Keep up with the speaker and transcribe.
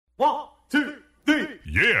1, 2, 3.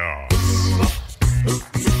 Yeah!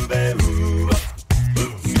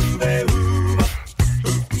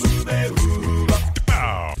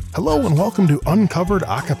 Hello and welcome to Uncovered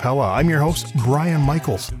Acapella. I'm your host, Brian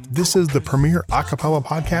Michaels. This is the premier acapella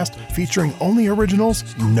podcast featuring only originals,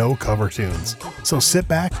 no cover tunes. So sit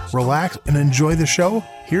back, relax, and enjoy the show.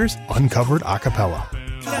 Here's Uncovered Acapella.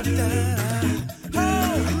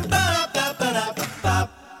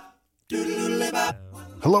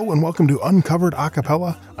 Hello and welcome to Uncovered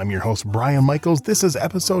Acapella. I'm your host, Brian Michaels. This is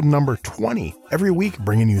episode number 20. Every week,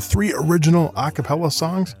 bringing you 3 original acapella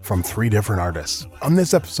songs from 3 different artists. On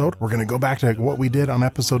this episode, we're going to go back to what we did on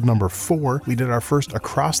episode number 4. We did our first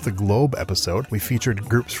Across the Globe episode. We featured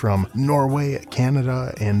groups from Norway,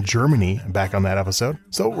 Canada, and Germany back on that episode.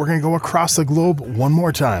 So we're going to go across the globe one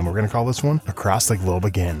more time. We're going to call this one Across the Globe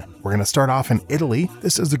Again. We're going to start off in Italy.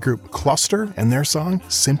 This is the group Cluster and their song,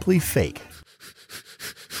 Simply Fake.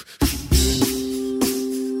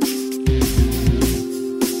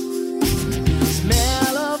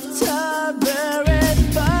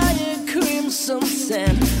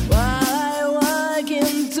 While I walk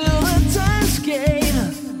into the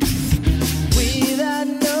timescape, without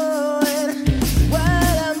knowing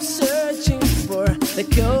what I'm searching for, the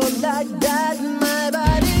code like that my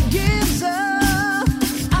body gives up.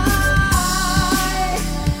 I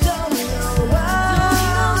don't know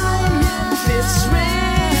why, if it's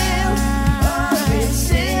real or it's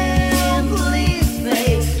simply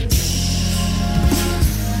fake.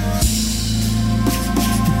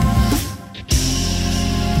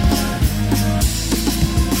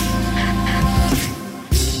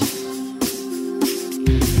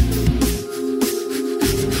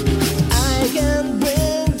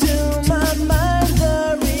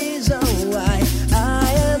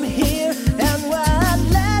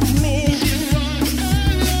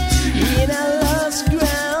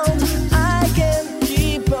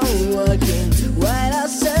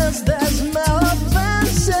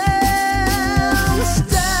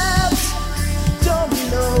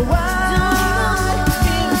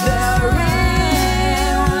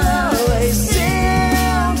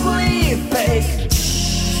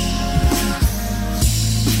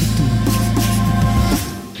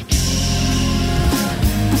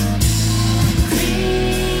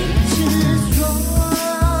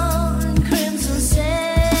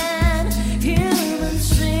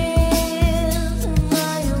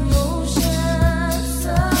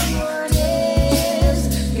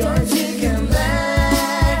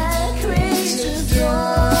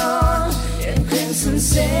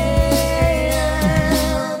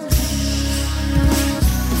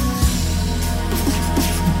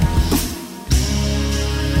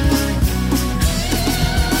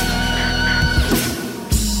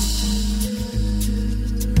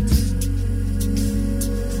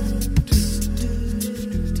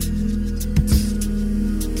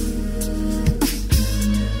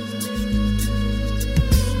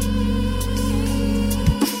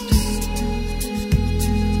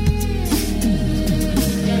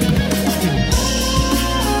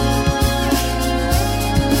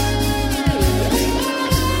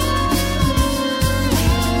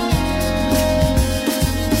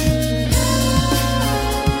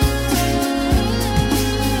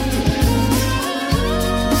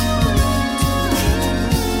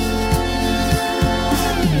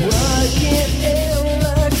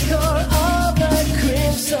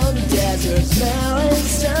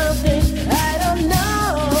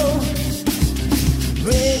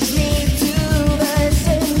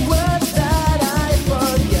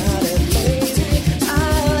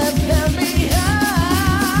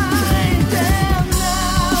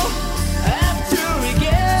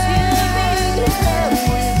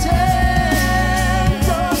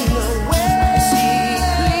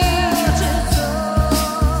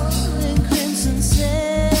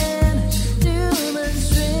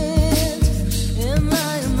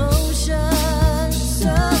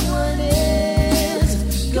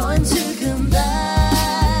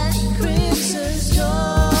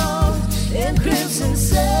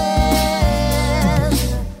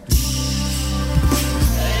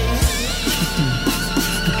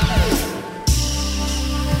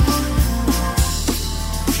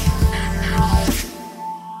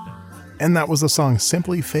 And that was the song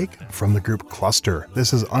Simply Fake from the group Cluster.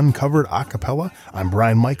 This is Uncovered Acapella. I'm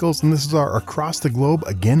Brian Michaels, and this is our Across the Globe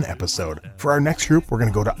Again episode. For our next group, we're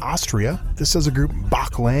going to go to Austria. This is a group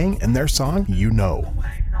Bach Lang and their song, You Know.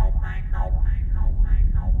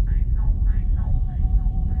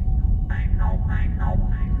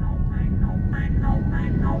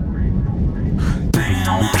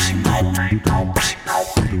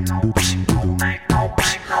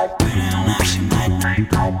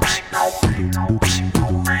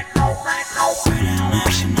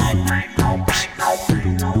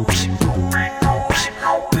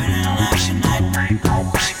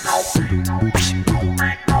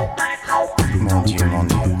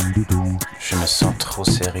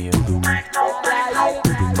 trop sérieux.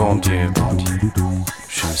 Bon Dieu,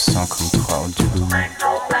 je me sens comme trop dur.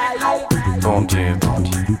 Bon Dieu,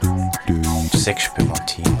 tu sais que je peux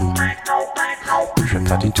mentir. Je veux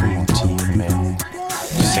pas du tout mentir, mais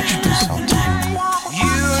tu sais que je peux le sentir. You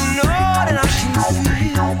know that I can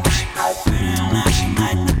feel.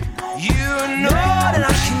 You know that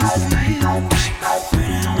I can feel.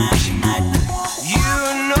 You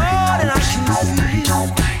know that I can feel.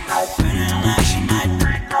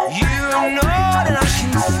 You know that I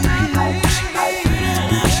can feel.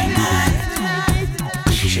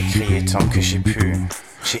 J'ai crié tant que j'ai pu,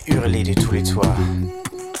 j'ai hurlé de tous les toits.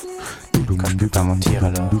 Quand je peux pas mentir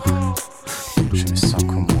alors, je me sens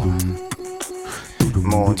comme moi.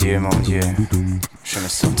 Mon Dieu, je me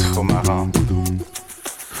sens trop marrant.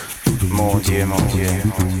 Mon Dieu,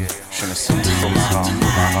 je me sens trop marrant.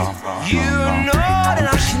 You know that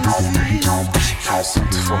I can feel. Je me sens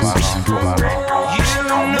trop marrant. You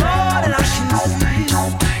know that I can feel.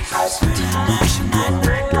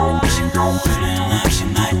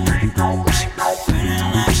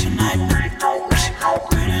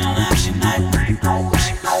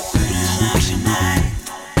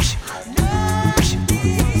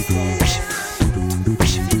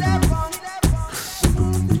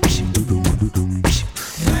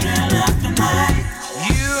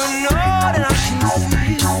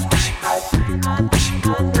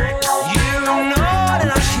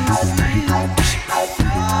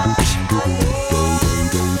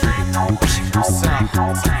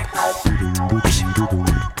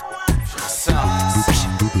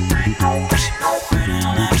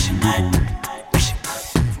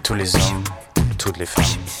 Tous les hommes, toutes les femmes,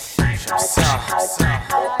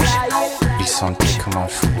 ils sentaient comme un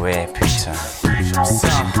fouet, putain.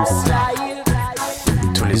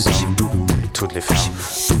 Tous les hommes, toutes les femmes,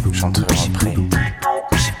 chanteraient en pré.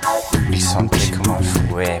 Ils sentaient comme un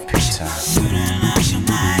fouet, putain.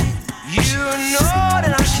 You know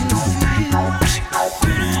that I can feel.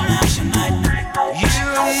 You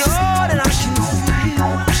know that I can feel. You know that I can feel. You know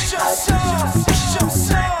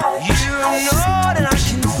that I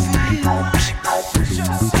can feel.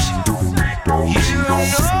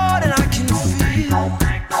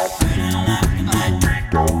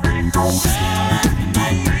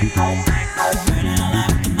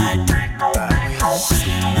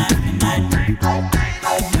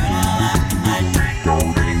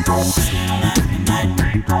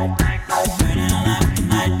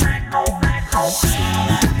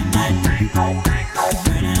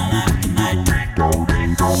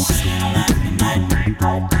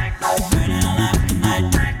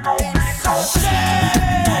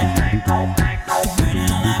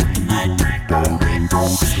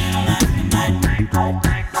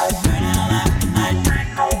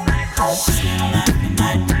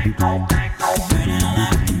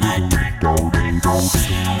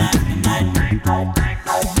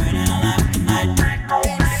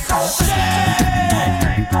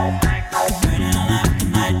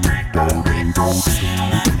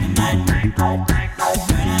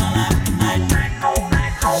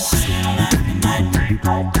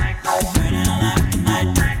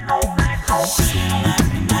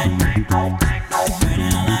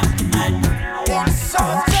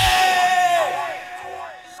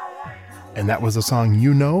 And that was the song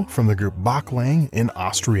You Know from the group Bachlang in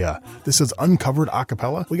Austria. This is Uncovered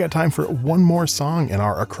Acapella. We got time for one more song in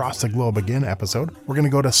our Across the Globe Again episode. We're going to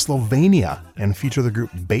go to Slovenia and feature the group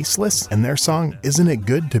Baseless and their song Isn't It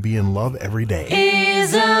Good to Be in Love Every Day?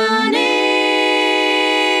 Isn't it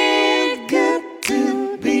good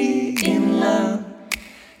to be in love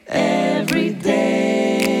every day?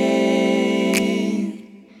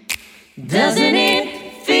 Doesn't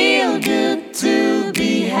it feel good to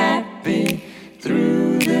be happy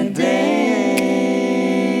through the day?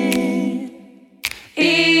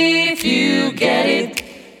 If you get it,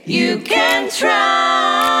 you can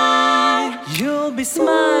try. You'll be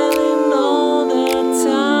smiling all the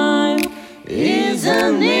time.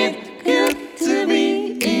 Isn't it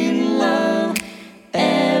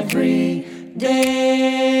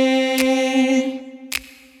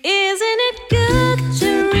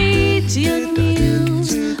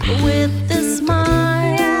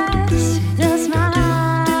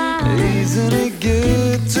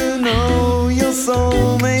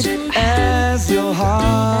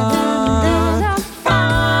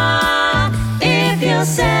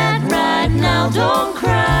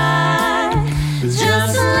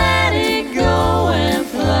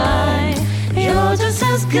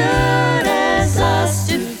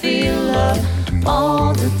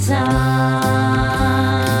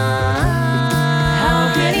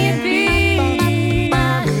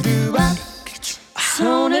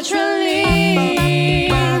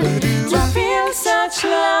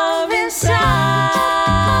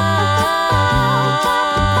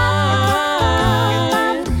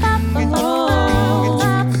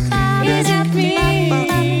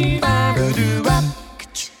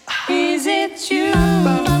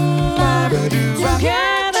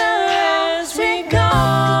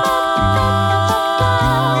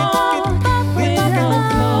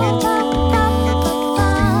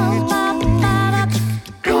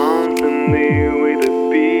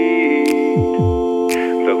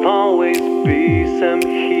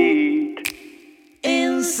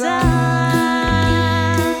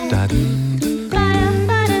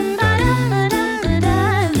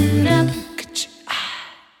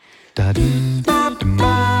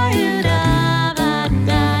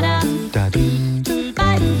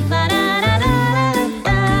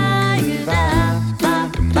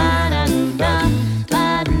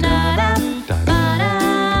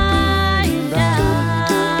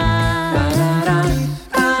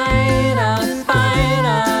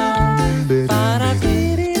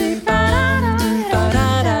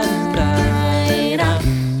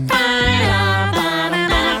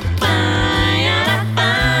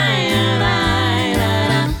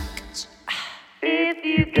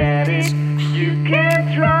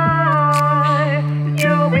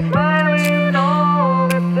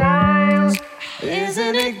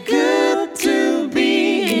Isn't it good to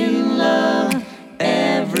be in love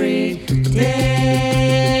every day?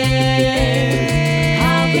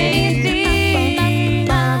 How can it be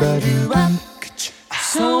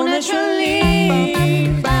so naturally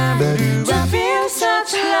to feel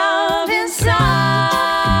such love inside?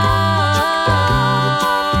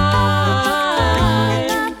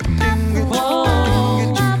 Oh,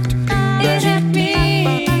 is it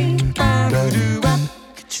me?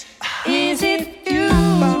 Is it you?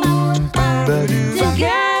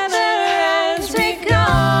 Together as we go,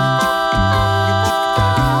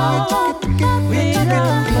 with a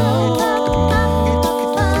glow.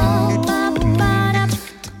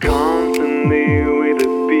 Constantly with a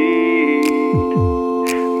beat,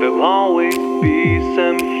 there'll always be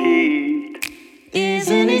some heat.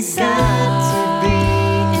 Isn't it sad to be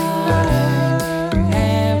in love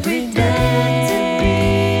every day?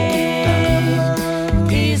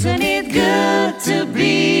 Isn't it good to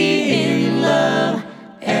be in love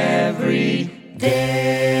every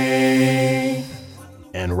day?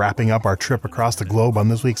 And wrapping up our trip across the globe on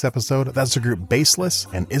this week's episode, that's the group Baseless,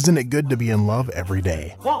 and Isn't It Good to Be in Love Every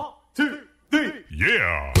Day. 1, 2, 3.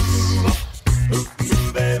 Yeah.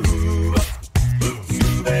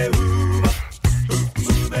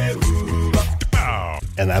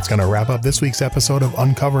 And that's going to wrap up this week's episode of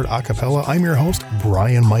Uncovered Acapella. I'm your host,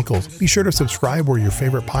 Brian Michaels. Be sure to subscribe where your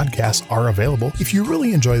favorite podcasts are available. If you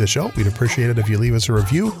really enjoy the show, we'd appreciate it if you leave us a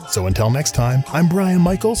review. So until next time, I'm Brian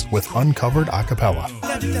Michaels with Uncovered Acapella.